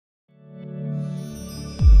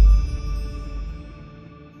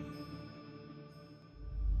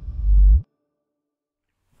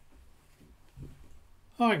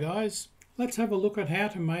Hi guys, let's have a look at how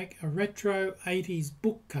to make a retro 80s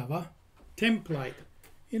book cover template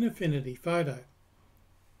in Affinity Photo.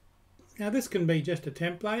 Now this can be just a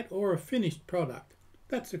template or a finished product.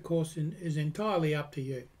 That of course is entirely up to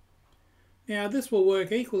you. Now this will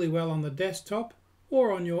work equally well on the desktop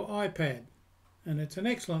or on your iPad, and it's an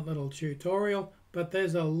excellent little tutorial, but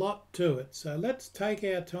there's a lot to it, so let's take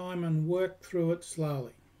our time and work through it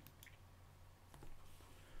slowly.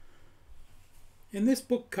 In this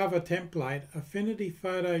book cover template Affinity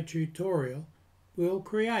Photo tutorial, we'll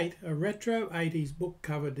create a retro 80s book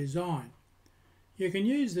cover design. You can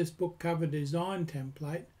use this book cover design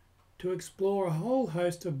template to explore a whole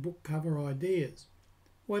host of book cover ideas,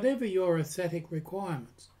 whatever your aesthetic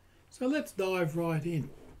requirements. So let's dive right in.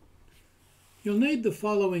 You'll need the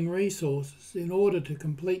following resources in order to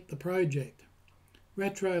complete the project: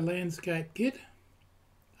 Retro Landscape Kit,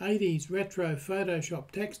 80s Retro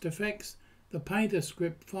Photoshop Text Effects, the Painter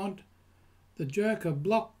Script font, the Jurka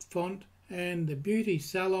block font, and the Beauty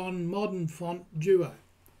Salon modern font Duo,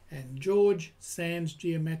 and George Sans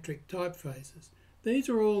geometric typefaces. These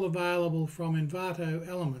are all available from Envato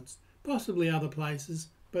Elements, possibly other places,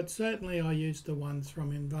 but certainly I use the ones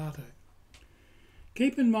from Envato.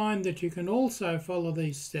 Keep in mind that you can also follow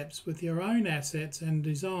these steps with your own assets and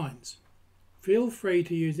designs. Feel free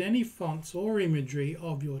to use any fonts or imagery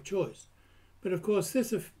of your choice. But of course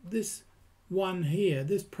this one here,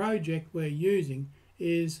 this project we're using,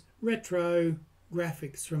 is retro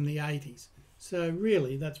graphics from the 80s. So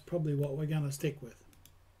really that's probably what we're going to stick with.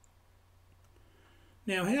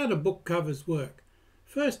 Now, how do book covers work?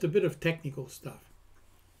 First, a bit of technical stuff.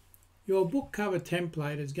 Your book cover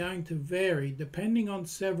template is going to vary depending on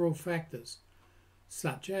several factors,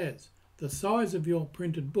 such as the size of your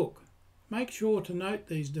printed book. Make sure to note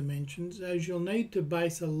these dimensions, as you'll need to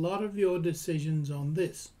base a lot of your decisions on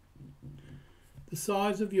this. The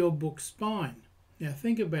size of your book spine. Now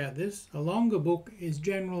think about this. A longer book is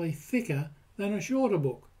generally thicker than a shorter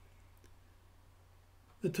book.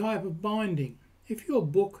 The type of binding. If your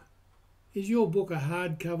book is a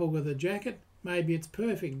hardcover with a jacket, maybe it's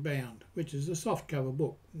perfect bound, which is a softcover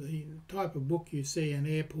book, the type of book you see in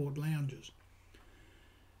airport lounges.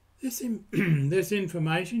 This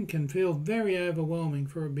information can feel very overwhelming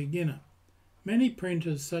for a beginner. Many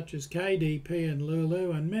printers such as KDP and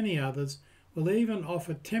Lulu and many others will even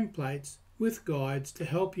offer templates with guides to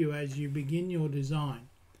help you as you begin your design.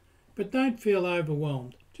 But don't feel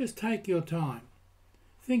overwhelmed, just take your time.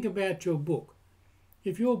 Think about your book.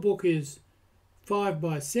 If your book is 5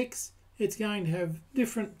 by 6, it's going to have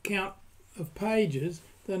different count of pages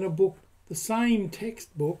than a book, the same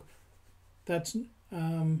textbook, that's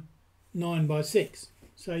 9 by 6.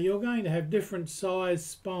 So you're going to have different size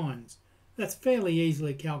spines. That's fairly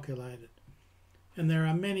easily calculated. And there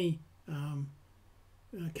are many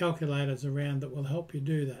calculators around that will help you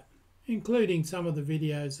do that, including some of the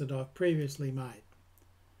videos that I've previously made.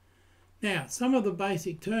 Now, some of the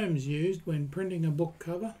basic terms used when printing a book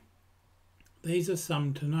cover. These are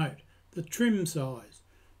some to note. The trim size.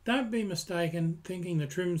 Don't be mistaken thinking the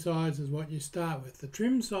trim size is what you start with. The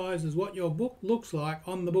trim size is what your book looks like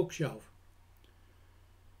on the bookshelf.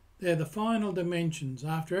 They're the final dimensions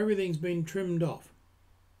after everything's been trimmed off.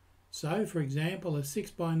 So, for example, a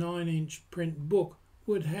 6 by 9 inch print book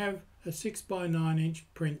would have a 6 by 9 inch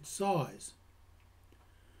print size.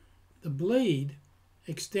 The bleed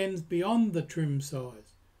extends beyond the trim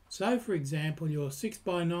size. So, for example, your 6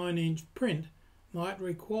 by 9 inch print might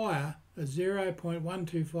require a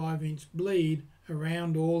 0.125 inch bleed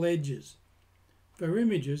around all edges for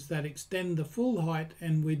images that extend the full height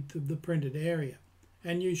and width of the printed area.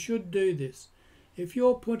 And you should do this. If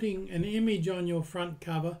you're putting an image on your front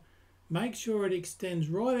cover, make sure it extends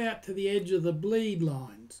right out to the edge of the bleed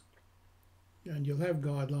lines. And you'll have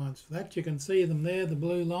guidelines for that. You can see them there, the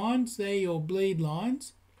blue lines. They're your bleed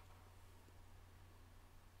lines.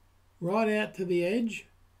 Right out to the edge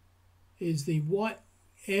is the white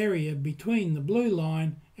area between the blue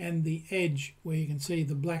line and the edge where you can see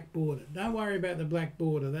the black border. Don't worry about the black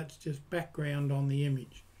border, that's just background on the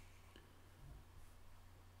image.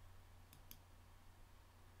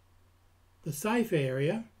 The safe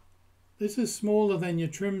area. This is smaller than your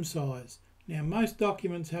trim size. Now most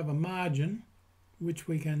documents have a margin which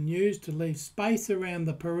we can use to leave space around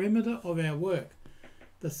the perimeter of our work.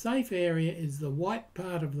 The safe area is the white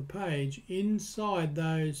part of the page inside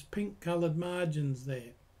those pink coloured margins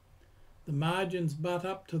there. The margins butt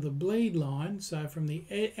up to the bleed line, so from the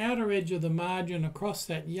outer edge of the margin across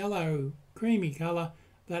that yellow creamy colour,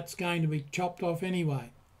 that's going to be chopped off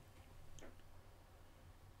anyway.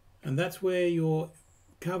 And that's where your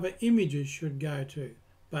cover images should go to.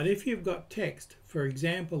 But if you've got text, for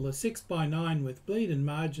example the 6x9 with bleed and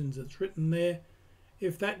margins that's written there,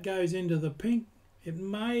 if that goes into the pink, it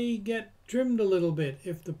may get trimmed a little bit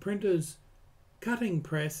if the printer's cutting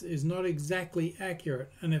press is not exactly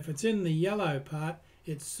accurate, and if it's in the yellow part,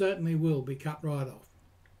 it certainly will be cut right off.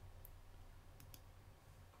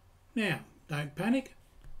 Now, don't panic.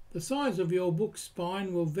 The size of your book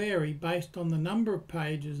spine will vary based on the number of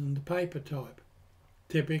pages and the paper type.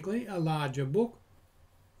 Typically, a larger book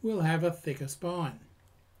will have a thicker spine.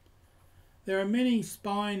 There are many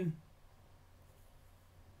spine,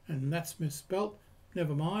 and that's misspelt,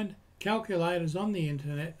 never mind, calculators on the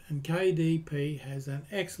internet, and KDP has an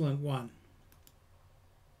excellent one.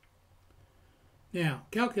 Now,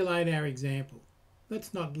 calculate our example.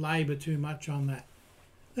 Let's not labour too much on that.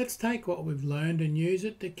 Let's take what we've learned and use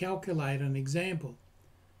it to calculate an example.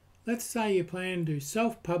 Let's say you plan to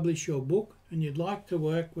self-publish your book and you'd like to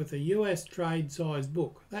work with a US trade size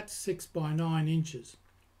book. That's 6x9 inches.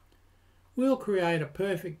 We'll create a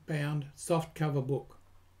perfect bound softcover book.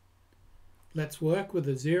 Let's work with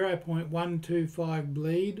a 0.125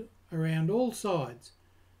 bleed around all sides.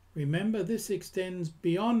 Remember, this extends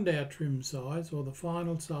beyond our trim size or the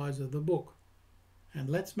final size of the book. And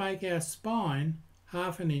let's make our spine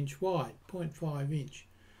 1/2 inch wide, 0.5 inch.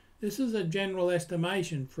 This is a general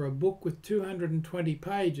estimation for a book with 220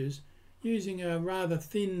 pages using a rather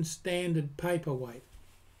thin standard paperweight.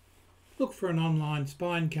 Look for an online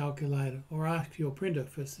spine calculator or ask your printer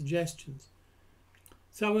for suggestions.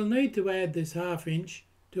 So we'll need to add this 1/2 inch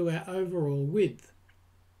to our overall width.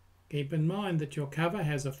 Keep in mind that your cover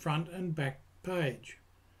has a front and back page.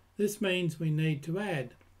 This means we need to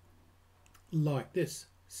add, like this,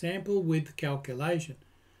 sample width calculation.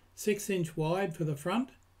 6 inch wide for the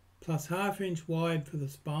front, plus 1/2 inch wide for the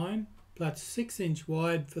spine, plus 6 inch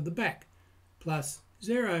wide for the back, plus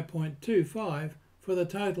 0.25 for the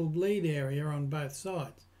total bleed area on both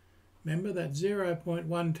sides. Remember that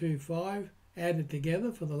 0.125 added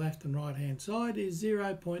together for the left and right hand side is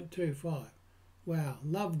 0.25. Wow,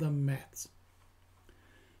 love them maths.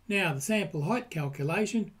 Now the sample height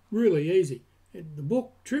calculation, really easy. The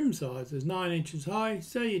book trim size is 9 inches high,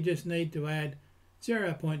 so you just need to add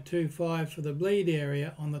 0.25 for the bleed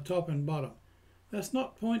area on the top and bottom. That's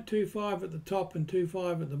not 0.25 at the top and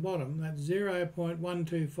 2.5 at the bottom. That's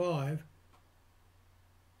 0.125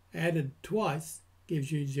 added twice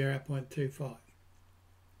gives you 0.25.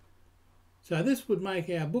 So this would make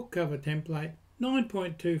our book cover template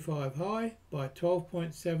 9.25 high by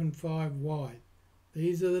 12.75 wide.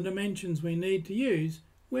 These are the dimensions we need to use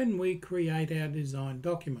when we create our design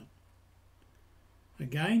document.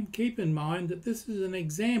 Again, keep in mind that this is an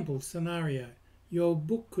example scenario. Your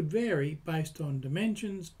book could vary based on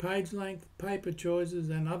dimensions, page length, paper choices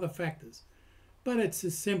and other factors. But it's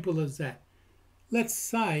as simple as that. Let's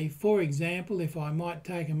say, for example, if I might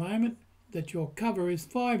take a moment, that your cover is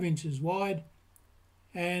 5 inches wide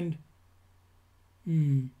and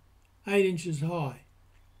 8 inches high.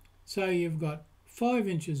 So you've got 5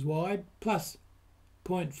 inches wide plus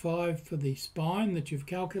 0.5 for the spine that you've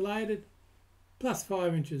calculated, plus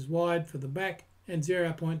 5 inches wide for the back and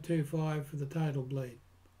 0.25 for the total bleed.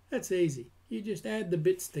 That's easy. You just add the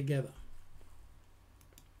bits together.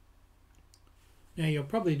 Now you'll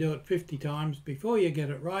probably do it 50 times before you get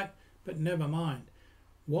it right, but never mind.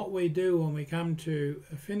 What we do when we come to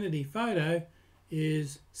Affinity Photo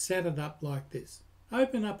is set it up like this.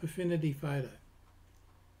 Open up Affinity Photo.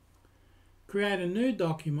 Create a new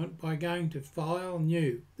document by going to File,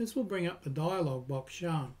 New. This will bring up the dialog box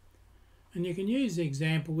shown. And you can use the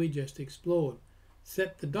example we just explored.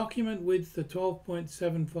 Set the document width to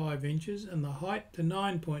 12.75 inches and the height to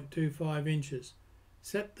 9.25 inches.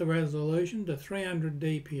 Set the resolution to 300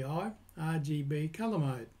 dpi RGB colour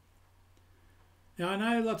mode. Now I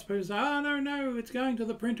know lots of people say, oh no, it's going to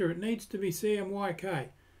the printer, it needs to be CMYK.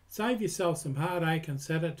 Save yourself some heartache and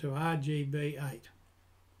set it to RGB8.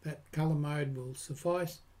 That colour mode will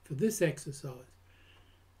suffice for this exercise.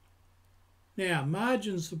 Now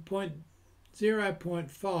margins of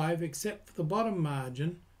 0.5 except for the bottom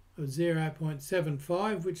margin of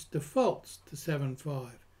 0.75 which defaults to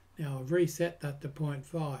 7.5. Now I've reset that to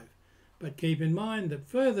 0.5, but keep in mind that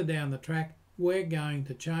further down the track we're going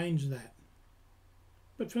to change that.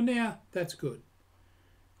 But for now that's good.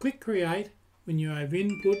 Click Create when you have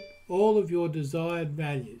input all of your desired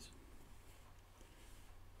values.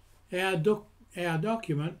 Our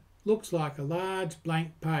document looks like a large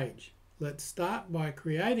blank page. Let's start by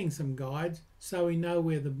creating some guides so we know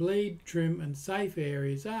where the bleed, trim and safe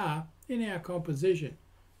areas are in our composition.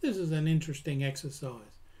 This is an interesting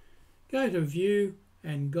exercise. Go to View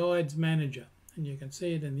and Guides Manager and you can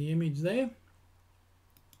see it in the image there.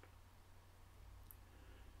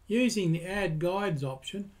 using the Add Guides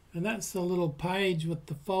option, and that's the little page with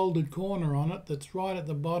the folded corner on it that's right at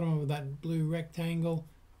the bottom of that blue rectangle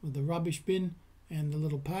with the rubbish bin and the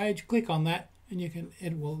little page. Click on that and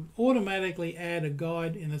it will automatically add a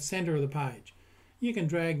guide in the center of the page. You can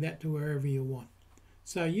drag that to wherever you want.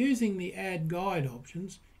 So using the Add Guide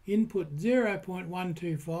options, input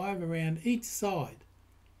 0.125 around each side.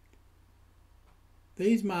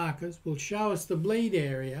 These markers will show us the bleed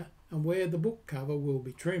area and where the book cover will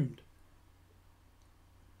be trimmed.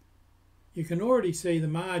 You can already see the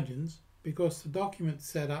margins because the document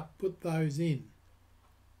setup put those in.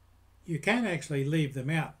 You can actually leave them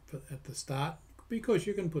out at the start because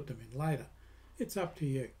you can put them in later. It's up to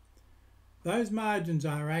you. Those margins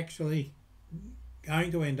are actually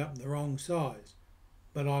going to end up the wrong size,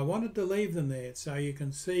 but I wanted to leave them there so you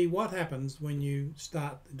can see what happens when you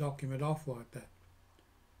start the document off like that.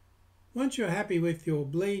 Once you're happy with your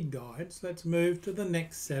bleed guides, let's move to the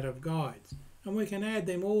next set of guides, and we can add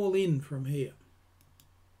them all in from here.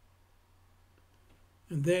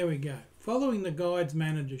 And there we go. Following the guides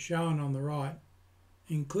manager shown on the right,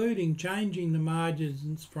 including changing the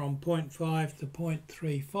margins from 0.5 to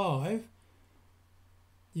 0.35,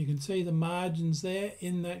 you can see the margins there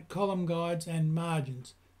in that column guides and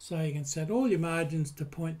margins. So you can set all your margins to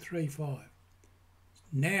 0.35.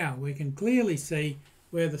 Now we can clearly see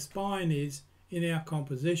where the spine is in our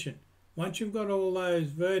composition. Once you've got all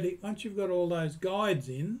those guides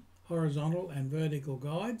in, horizontal and vertical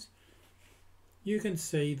guides, you can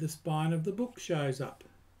see the spine of the book shows up.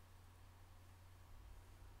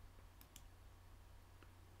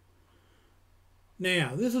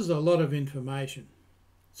 Now, this is a lot of information.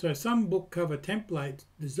 So some book cover template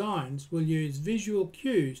designs will use visual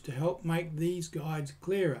cues to help make these guides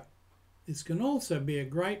clearer. This can also be a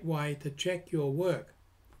great way to check your work.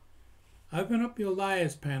 Open up your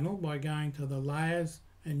Layers panel by going to the Layers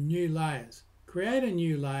and New Layers. Create a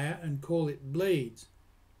new layer and call it Bleeds.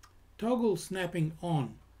 Toggle Snapping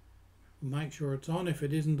On. Make sure it's on if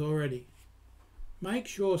it isn't already. Make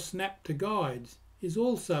sure Snap to Guides is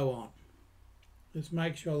also on. This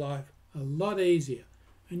makes your life a lot easier.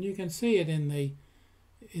 And you can see it in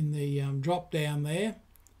the drop down there.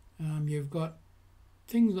 You've got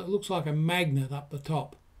things that looks like a magnet up the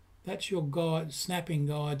top. That's your guide, snapping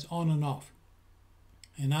guides on and off.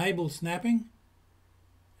 Enable snapping,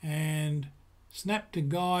 and snap to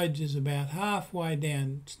guides is about halfway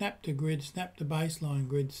down. Snap to grid, snap to baseline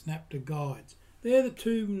grid, snap to guides. They're the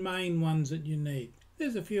two main ones that you need.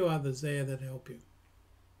 There's a few others there that help you.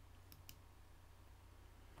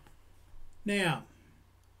 Now,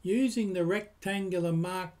 using the rectangular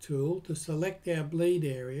mark tool to select our bleed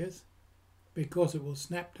areas, because it will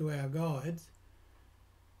snap to our guides.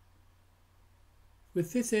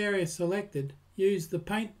 With this area selected, use the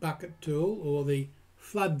paint bucket tool, or the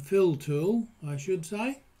flood fill tool, I should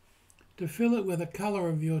say, to fill it with a colour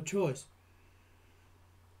of your choice.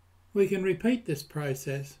 We can repeat this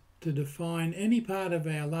process to define any part of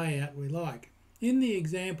our layout we like. In the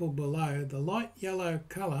example below, the light yellow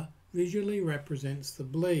colour visually represents the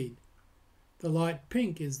bleed. The light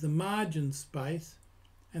pink is the margin space,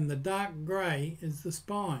 and the dark grey is the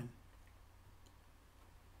spine.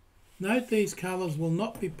 Note these colours will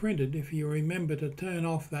not be printed if you remember to turn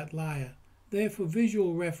off that layer. They're for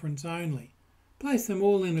visual reference only. Place them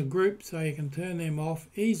all in a group so you can turn them off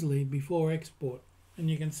easily before export. And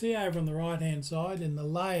you can see over on the right hand side in the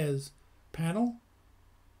Layers panel,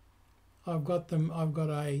 I've got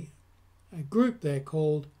a group there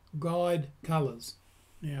called Guide Colours.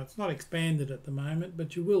 Now it's not expanded at the moment,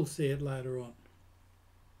 but you will see it later on.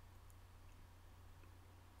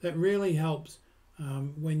 That really helps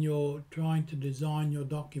when you're trying to design your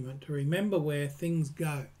document to remember where things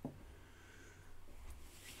go.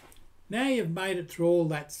 Now you've made it through all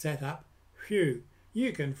that setup, phew,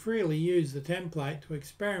 you can freely use the template to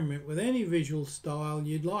experiment with any visual style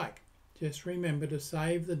you'd like. Just remember to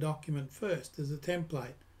save the document first as a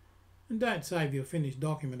template, and don't save your finished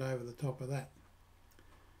document over the top of that.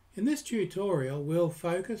 In this tutorial we'll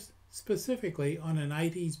focus specifically on an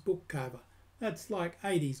 80s book cover. That's like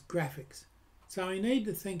 80s graphics. So we need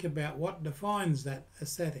to think about what defines that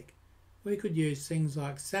aesthetic. We could use things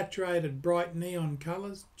like saturated bright neon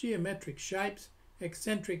colours, geometric shapes,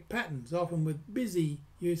 eccentric patterns, often with busy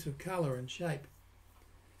use of colour and shape,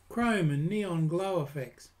 chrome and neon glow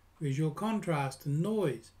effects, visual contrast and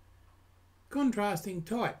noise, contrasting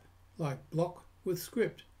type like block with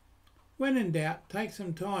script. When in doubt, take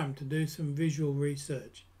some time to do some visual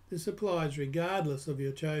research. This applies regardless of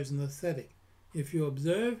your chosen aesthetic. If you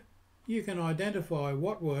observe, you can identify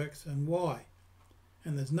what works and why.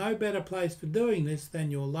 And there's no better place for doing this than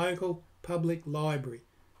your local public library.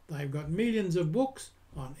 They've got millions of books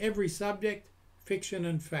on every subject, fiction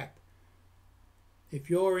and fact. If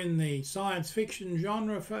you're in the science fiction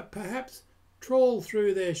genre, perhaps trawl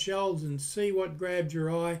through their shelves and see what grabs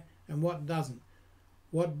your eye and what doesn't.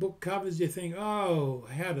 What book covers you think, oh,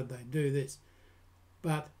 how did they do this?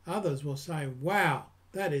 But others will say, wow,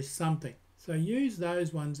 that is something. So use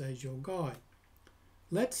those ones as your guide.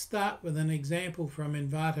 Let's start with an example from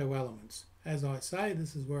Envato Elements. As I say,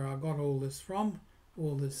 this is where I got all this from,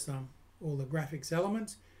 all the graphics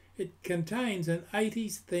elements. It contains an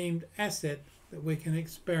 80s themed asset that we can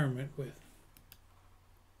experiment with.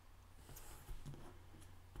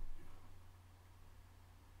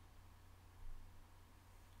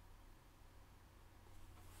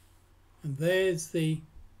 And there's the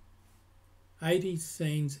 80s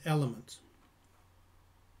scenes elements.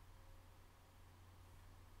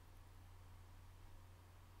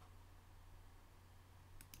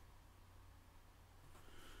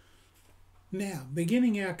 Now,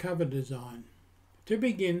 beginning our cover design. To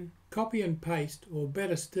begin, copy and paste, or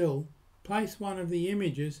better still, place one of the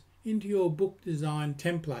images into your book design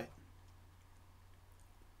template.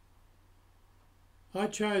 I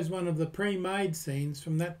chose one of the pre-made scenes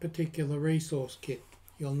from that particular resource kit.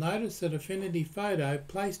 You'll notice that Affinity Photo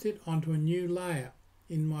placed it onto a new layer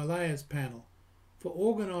in my layers panel. For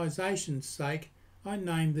organisation's sake, I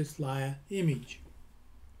named this layer Image.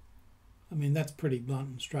 I mean, that's pretty blunt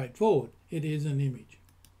and straightforward. It is an image.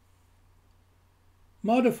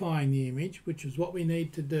 Modifying the image, which is what we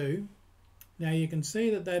need to do. Now you can see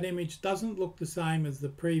that that image doesn't look the same as the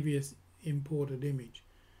previous imported image.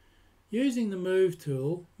 Using the Move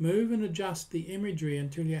tool, move and adjust the imagery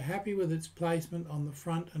until you're happy with its placement on the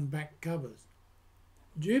front and back covers.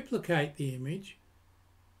 Duplicate the image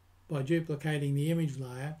by duplicating the image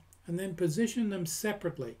layer and then position them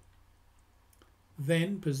separately.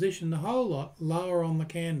 Then position the whole lot lower on the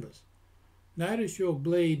canvas. Notice your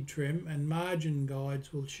bleed trim and margin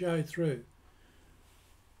guides will show through.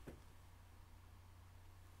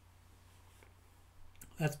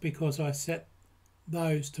 That's because I set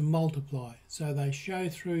those to multiply, so they show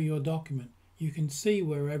through your document. You can see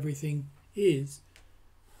where everything is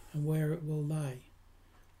and where it will lay.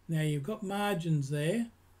 Now you've got margins there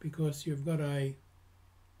because you've got a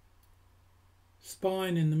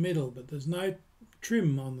spine in the middle, but there's no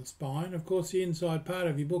trim on the spine. Of course, the inside part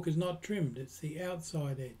of your book is not trimmed, it's the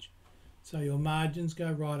outside edge. So your margins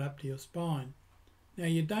go right up to your spine. Now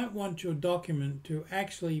you don't want your document to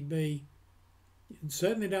actually be, you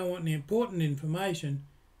certainly don't want the important information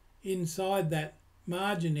inside that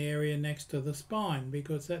margin area next to the spine,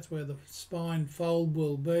 because that's where the spine fold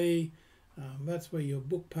will be. That's where your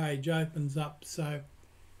book page opens up. So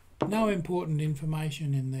no important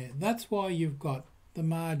information in there. That's why you've got the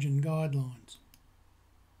margin guidelines.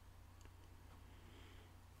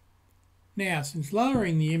 Now, since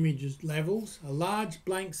lowering the image's levels, a large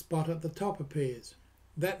blank spot at the top appears.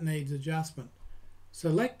 That needs adjustment.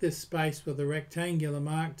 Select this space with the rectangular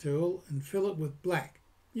mark tool and fill it with black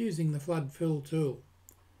using the flood fill tool.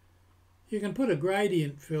 You can put a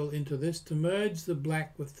gradient fill into this to merge the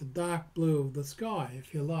black with the dark blue of the sky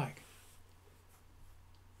if you like.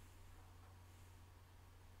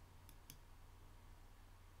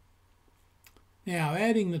 Now,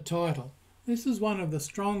 adding the title. This is one of the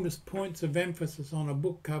strongest points of emphasis on a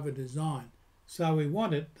book cover design, so we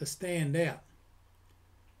want it to stand out.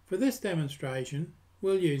 For this demonstration,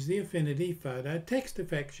 we'll use the Affinity Photo text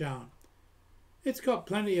effect shown. It's got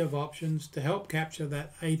plenty of options to help capture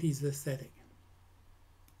that 80s aesthetic.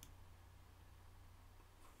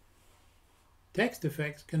 Text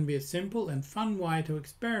effects can be a simple and fun way to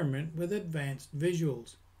experiment with advanced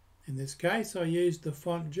visuals. In this case, I used the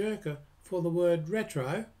font Jurka for the word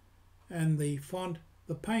retro and the font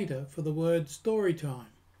The Painter for the word storytime.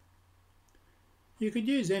 You could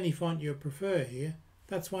use any font you prefer here.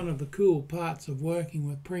 That's one of the cool parts of working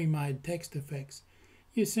with pre-made text effects.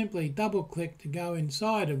 You simply double-click to go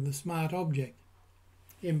inside of the smart object,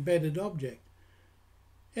 embedded object.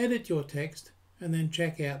 Edit your text and then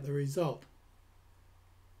check out the result.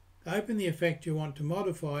 Open the effect you want to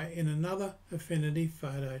modify in another Affinity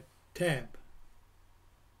Photo tab.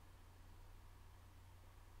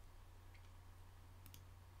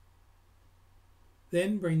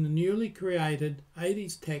 Then bring the newly created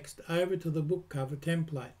 80s text over to the book cover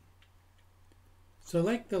template.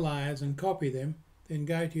 Select the layers and copy them, then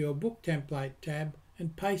go to your book template tab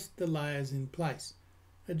and paste the layers in place.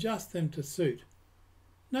 Adjust them to suit.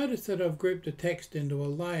 Notice that I've grouped the text into a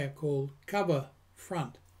layer called Cover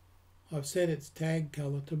Front. I've set its tag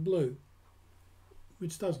colour to blue,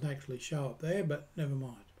 which doesn't actually show up there, but never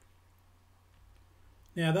mind.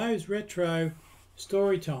 Now those retro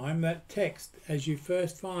Storytime, that text as you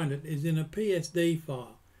first find it is in a PSD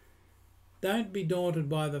file. Don't be daunted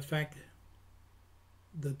by the fact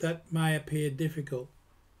that that may appear difficult.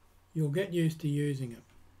 You'll get used to using it.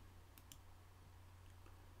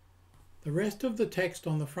 The rest of the text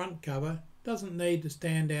on the front cover doesn't need to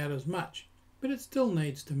stand out as much, but it still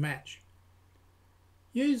needs to match.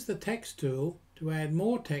 Use the text tool to add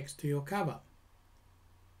more text to your cover.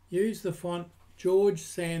 Use the font George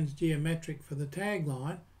Sans Geometric for the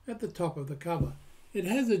tagline at the top of the cover. It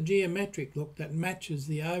has a geometric look that matches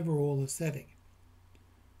the overall aesthetic.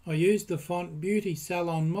 I used the font Beauty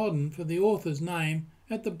Salon Modern for the author's name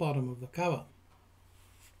at the bottom of the cover.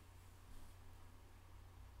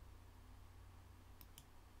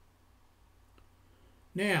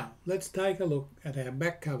 Now let's take a look at our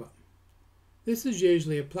back cover. This is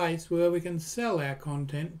usually a place where we can sell our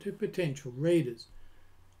content to potential readers.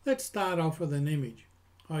 Let's start off with an image.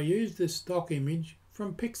 I used this stock image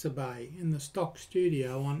from Pixabay in the stock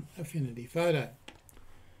studio on Affinity Photo.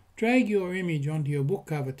 Drag your image onto your book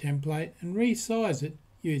cover template and resize it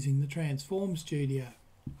using the Transform Studio.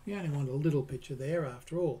 You only want a little picture there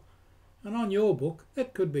after all. And on your book,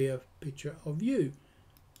 that could be a picture of you.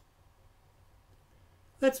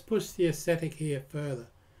 Let's push the aesthetic here further.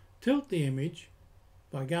 Tilt the image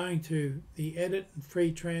by going to the Edit and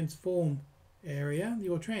Free Transform area,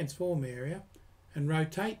 your Transform area, and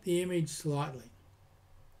rotate the image slightly.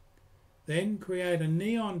 Then create a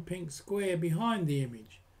neon pink square behind the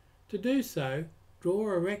image. To do so,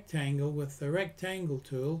 draw a rectangle with the Rectangle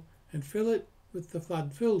tool and fill it with the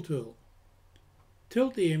Flood Fill tool.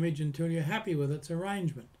 Tilt the image until you're happy with its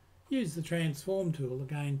arrangement. Use the Transform tool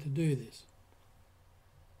again to do this.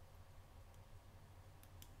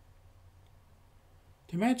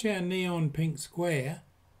 To match our neon pink square,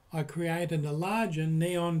 I created a larger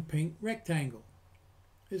neon pink rectangle.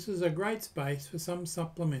 This is a great space for some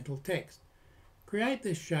supplemental text. Create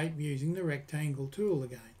this shape using the Rectangle tool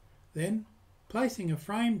again. Then, placing a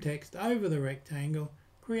frame text over the rectangle,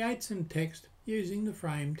 create some text using the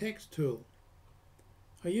Frame Text tool.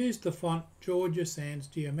 I used the font George Sans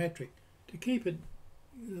Geometric to keep it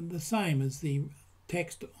the same as the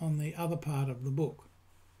text on the other part of the book.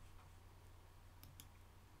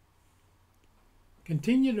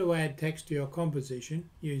 Continue to add text to your composition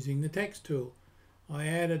using the Text tool. I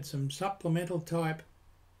added some supplemental type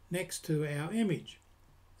next to our image.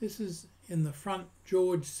 This is in the front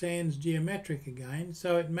George Sans Geometric again,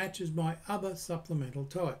 so it matches my other supplemental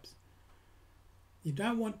types. You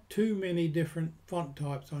don't want too many different font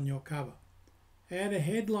types on your cover. Add a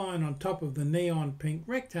headline on top of the neon pink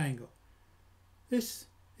rectangle. This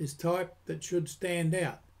is type that should stand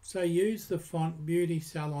out, so use the font Beauty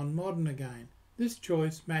Salon Modern again. This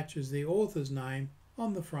choice matches the author's name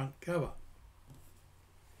on the front cover.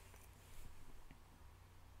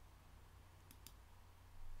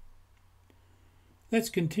 Let's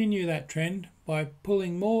continue that trend by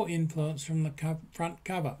pulling more influence from the front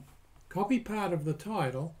cover. Copy part of the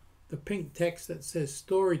title, the pink text that says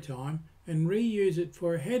Storytime, and reuse it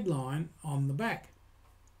for a headline on the back.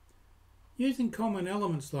 Using common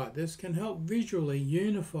elements like this can help visually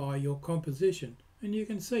unify your composition, and you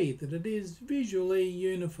can see that it is visually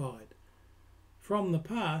unified. From the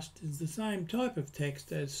past is the same type of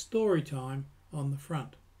text as Storytime on the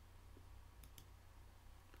front.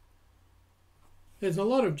 There's a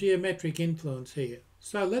lot of geometric influence here,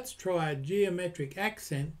 so let's try a geometric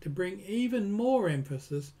accent to bring even more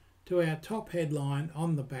emphasis to our top headline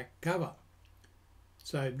on the back cover.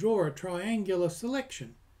 So draw a triangular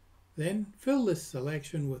selection, then fill this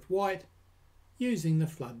selection with white using the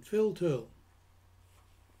Flood Fill tool.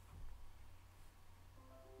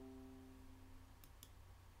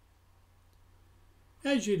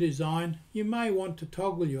 As you design, you may want to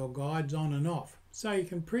toggle your guides on and off so you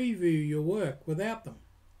can preview your work without them.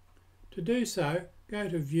 To do so, go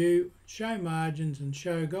to View, Show Margins and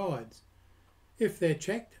Show Guides. If they're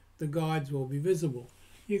checked, the guides will be visible.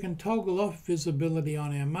 You can toggle off visibility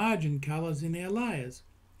on our margin colours in our layers.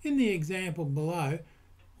 In the example below,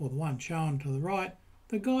 or the one shown to the right,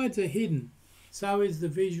 the guides are hidden, so is the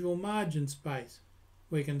visual margin space.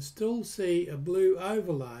 We can still see a blue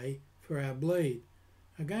overlay for our bleed.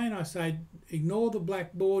 Again, I say ignore the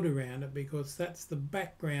black border around it because that's the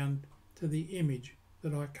background to the image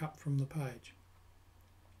that I cut from the page.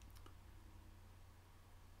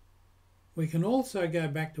 We can also go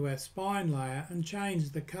back to our spine layer and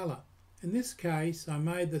change the colour. In this case, I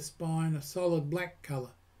made the spine a solid black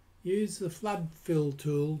colour. Use the Flood Fill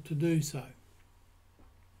tool to do so.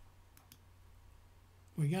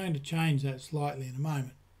 We're going to change that slightly in a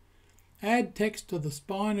moment. Add text to the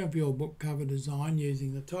spine of your book cover design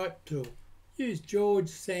using the Type tool. used George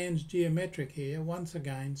Sans Geometric here once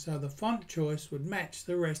again so the font choice would match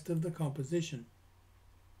the rest of the composition.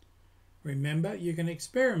 Remember, you can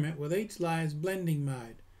experiment with each layer's blending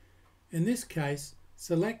mode. In this case,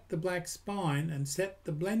 select the black spine and set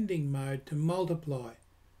the blending mode to multiply,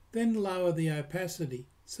 then lower the opacity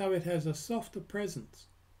so it has a softer presence.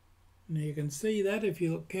 Now you can see that if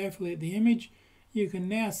you look carefully at the image, you can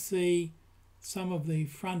now see some of the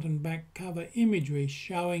front and back cover imagery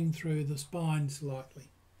showing through the spine slightly.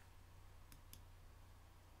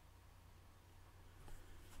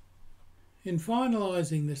 In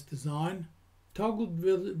finalising this design, toggle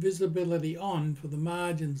visibility on for the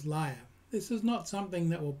margins layer. This is not something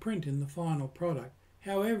that will print in the final product.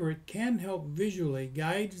 However, it can help visually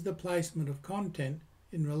gauge the placement of content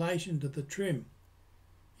in relation to the trim.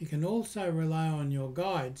 You can also rely on your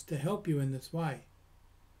guides to help you in this way.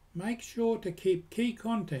 Make sure to keep key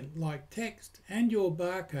content like text and your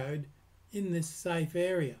barcode in this safe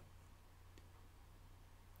area.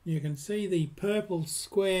 You can see the purple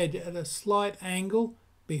squared at a slight angle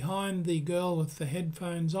behind the girl with the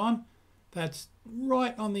headphones on. That's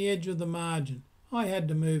right on the edge of the margin. I had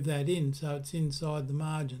to move that in so it's inside the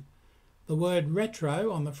margin. The word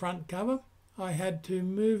retro on the front cover, I had to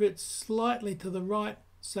move it slightly to the right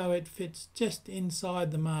so it fits just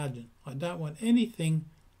inside the margin. I don't want anything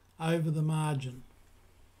over the margin.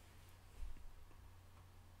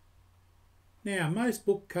 Now, most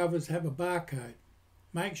book covers have a barcode.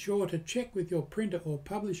 Make sure to check with your printer or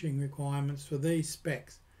publishing requirements for these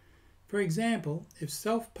specs. For example, if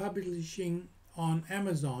self-publishing on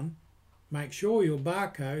Amazon, make sure your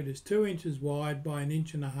barcode is 2 inches wide by 1.5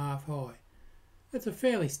 inches high. That's a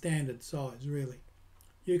fairly standard size, really.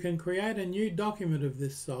 You can create a new document of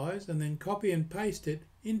this size and then copy and paste it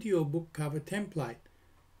into your book cover template.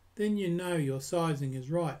 Then you know your sizing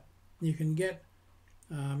is right. You can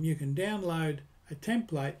download a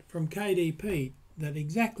template from KDP that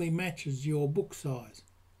exactly matches your book size.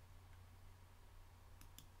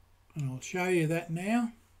 And I'll show you that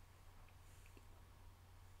now.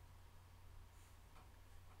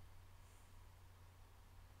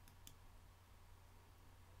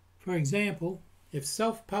 For example, if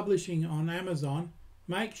self-publishing on Amazon,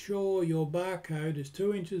 make sure your barcode is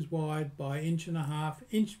 2 inches wide by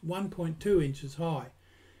 1.2 inches high.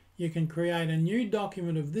 You can create a new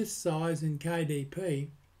document of this size in KDP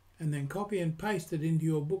and then copy and paste it into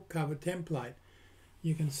your book cover template.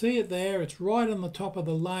 You can see it there, it's right on the top of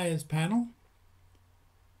the layers panel.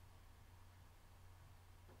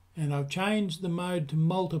 And I've changed the mode to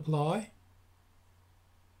multiply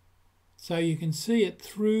so you can see it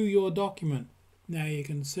through your document. Now you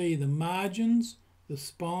can see the margins, the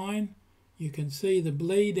spine, you can see the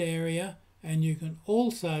bleed area, and you can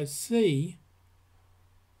also see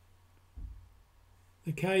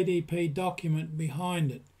the KDP document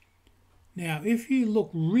behind it. Now if you look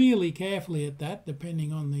really carefully at that,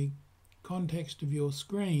 depending on the context of your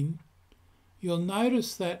screen, you'll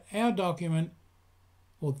notice that our document,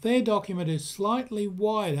 or their document, is slightly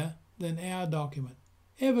wider than our document,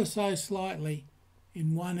 ever so slightly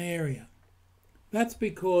in one area. That's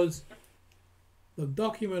because the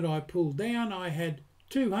document I pulled down, I had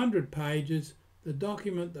 200 pages. The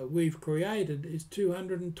document that we've created is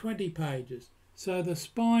 220 pages. So the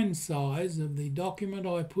spine size of the document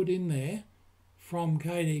I put in there from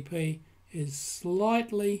KDP is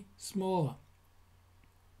slightly smaller.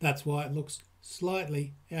 That's why it looks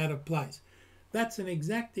slightly out of place. That's an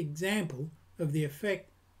exact example of the effect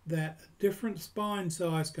that a different spine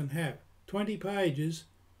size can have. 20 pages,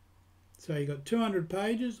 so you've got 200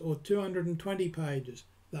 pages or 220 pages.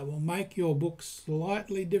 That will make your book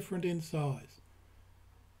slightly different in size.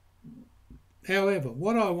 However,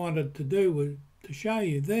 what I wanted to do was to show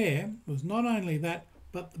you there was not only that,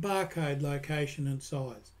 but the barcode location and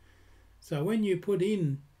size. So when you put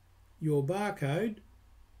in your barcode,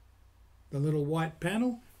 the little white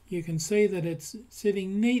panel, you can see that it's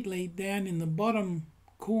sitting neatly down in the bottom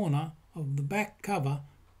corner of the back cover,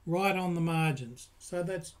 right on the margins. So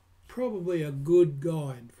that's probably a good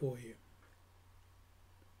guide for you.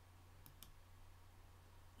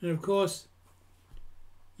 And of course,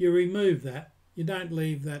 you remove that. You don't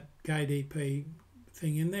leave that KDP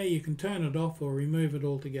thing in there. You can turn it off or remove it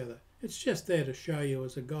altogether. It's just there to show you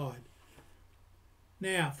as a guide.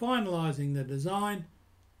 Now, finalising the design,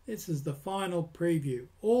 this is the final preview.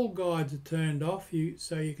 All guides are turned off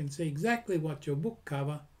so you can see exactly what your book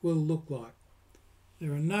cover will look like.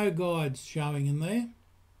 There are no guides showing in there.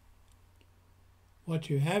 What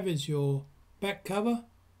you have is your back cover,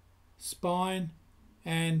 spine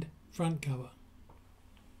and front cover.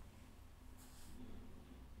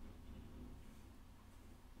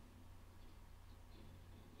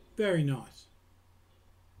 Very nice.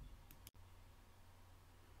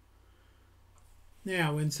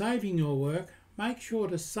 Now, when saving your work, make sure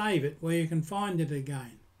to save it where you can find it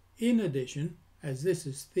again. In addition, as this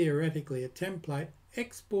is theoretically a template,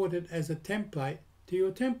 export it as a template to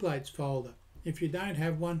your templates folder. If you don't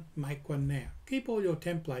have one, make one now. Keep all your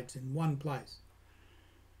templates in one place.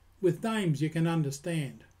 With names you can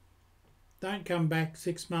understand. Don't come back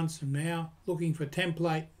 6 months from now looking for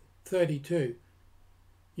template 32.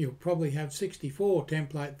 You'll probably have 64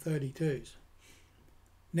 template 32s.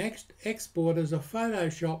 Next, export as a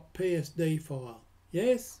Photoshop PSD file.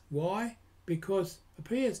 Yes, why? Because a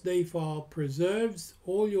PSD file preserves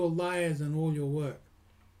all your layers and all your work.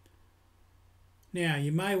 Now,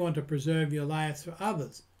 you may want to preserve your layers for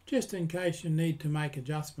others, just in case you need to make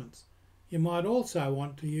adjustments. You might also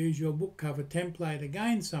want to use your book cover template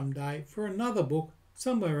again someday for another book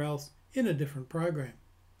somewhere else in a different program.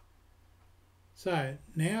 So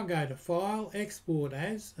now go to File, Export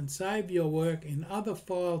As, and save your work in other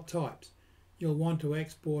file types. You'll want to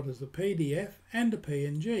export as a PDF and a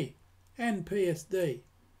PNG and PSD.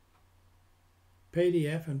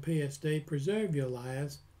 PDF and PSD preserve your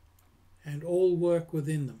layers and all work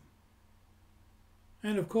within them.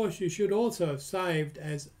 And of course you should also have saved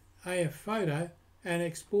as AF Photo and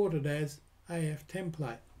exported as AF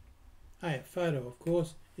Template. AF Photo, of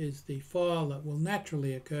course, is the file that will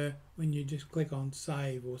naturally occur when you just click on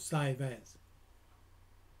Save or Save As.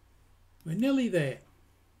 We're nearly there.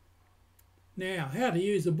 Now, how to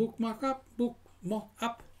use a book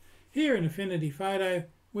mock-up. Here in Affinity Photo,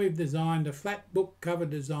 we've designed a flat book cover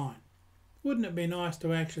design. Wouldn't it be nice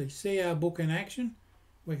to actually see our book in action?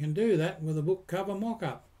 We can do that with a book cover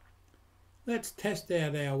mock-up. Let's test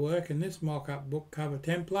out our work in this mock-up book cover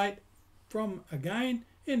template from, again,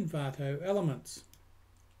 Envato Elements.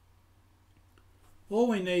 All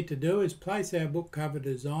we need to do is place our book cover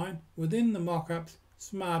design within the mock-up's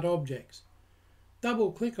Smart Objects.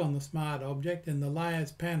 Double-click on the Smart Object in the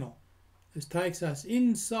Layers panel. This takes us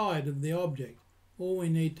inside of the object. All we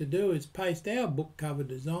need to do is paste our book cover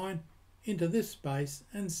design into this space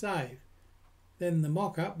and save. Then the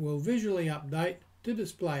mock-up will visually update to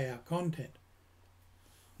display our content.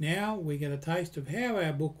 Now we get a taste of how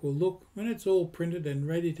our book will look when it's all printed and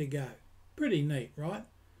ready to go. Pretty neat, right?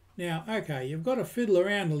 Now, okay, you've got to fiddle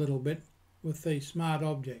around a little bit with these smart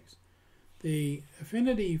objects. The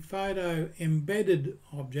Affinity Photo embedded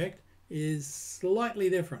object is slightly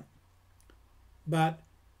different. But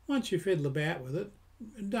once you fiddle about with it,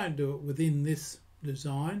 don't do it within this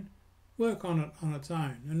design. Work on it on its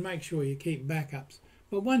own and make sure you keep backups.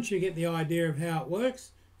 But once you get the idea of how it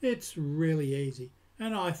works, it's really easy.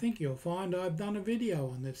 And I think you'll find I've done a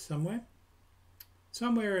video on this somewhere.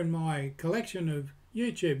 Somewhere in my collection of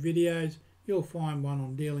YouTube videos, you'll find one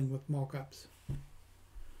on dealing with mock-ups.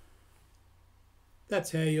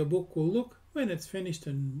 That's how your book will look when it's finished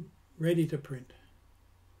and ready to print.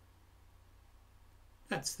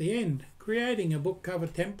 That's the end. Creating a book cover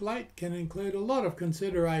template can include a lot of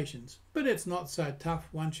considerations, but it's not so tough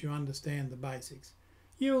once you understand the basics.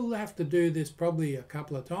 You'll have to do this probably a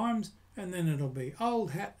couple of times, and then it'll be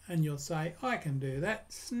old hat and you'll say, I can do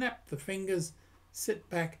that, snap the fingers, sit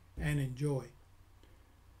back and enjoy.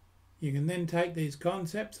 You can then take these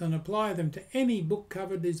concepts and apply them to any book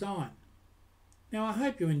cover design. Now I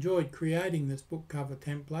hope you enjoyed creating this book cover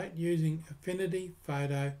template using Affinity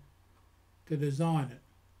Photo to design it.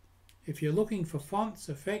 If you're looking for fonts,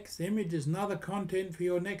 effects, images and other content for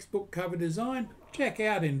your next book cover design, check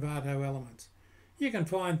out Envato Elements. You can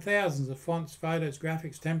find thousands of fonts, photos,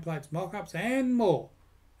 graphics, templates, mockups and more,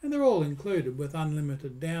 and they're all included with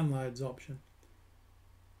unlimited downloads option.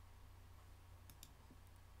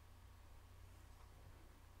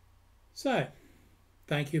 So,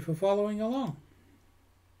 thank you for following along.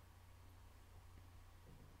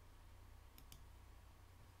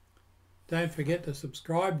 Don't forget to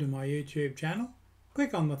subscribe to my YouTube channel,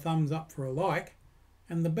 click on the thumbs up for a like,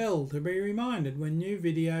 and the bell to be reminded when new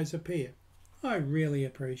videos appear. I really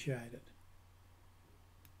appreciate it.